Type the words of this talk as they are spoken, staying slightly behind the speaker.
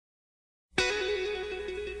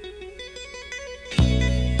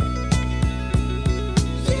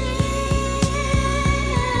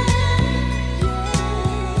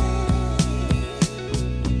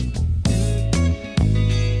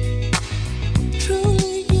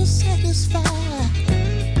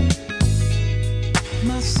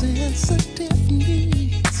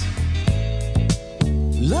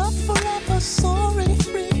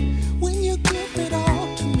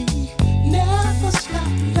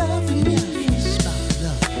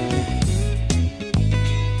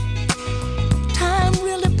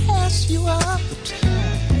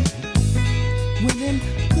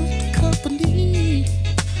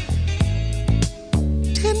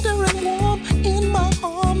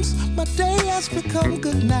become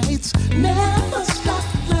good nights. Never stop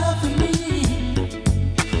loving me.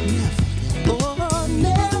 Never. Oh,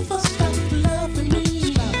 never stop loving me.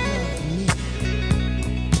 Stop loving me.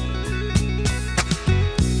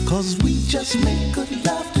 'Cause we just make good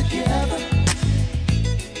love together.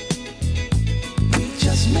 We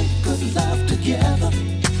just make good love together.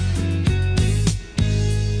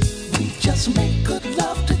 We just make good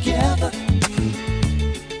love together.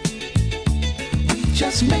 We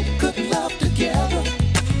just make good love together.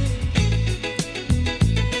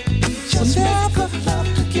 We just make good love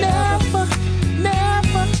together. Never,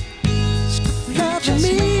 never stop loving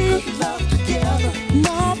me. Make good love together.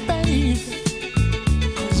 No, baby.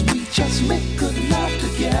 'Cause we just make good love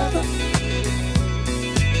together.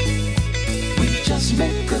 We just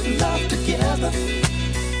make good love together.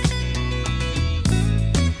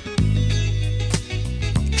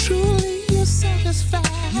 Truly you satisfy.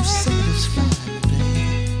 You satisfy,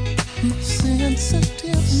 baby. My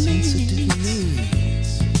sensitive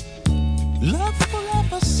needs. Love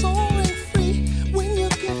forever soaring free when you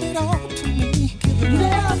give it all to me.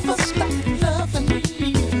 Never stop loving me.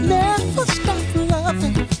 Never stop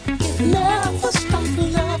loving. Never stop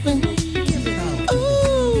loving me. Give it all.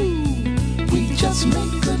 Ooh, we just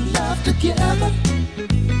make good love together.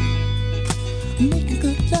 Making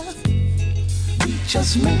good love. We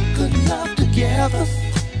just make good love together.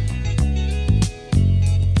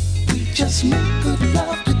 We just make good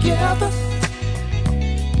love together.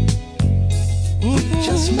 We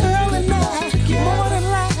just make good love together. Morning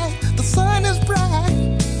light, the sun is bright.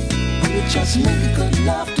 We just make good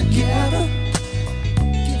love together.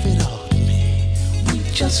 Give it all to me. We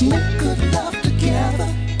just make good love together.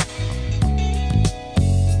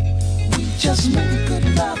 We just make good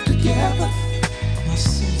love together. My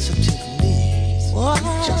sensitive needs. Oh,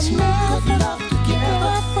 we just make good love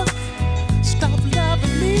together. Stop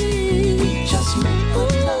loving me. We just make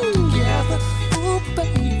good love together. Oh,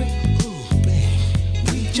 baby. Oh,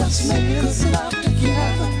 baby. We just make good love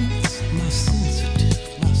together. My sensitive.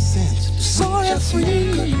 So let's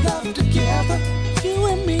make good love together. You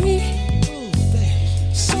and me. Oh,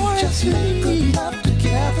 baby. So let's make good love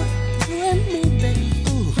together. You and me, baby.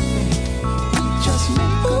 Oh, baby. We just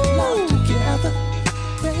make good love together,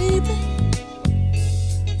 baby.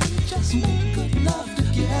 We just make good love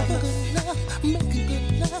together. Making good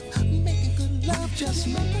love, making good love. Just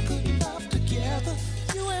make good love together.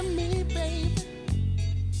 You and me, baby.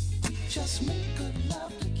 We just make good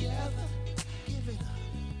love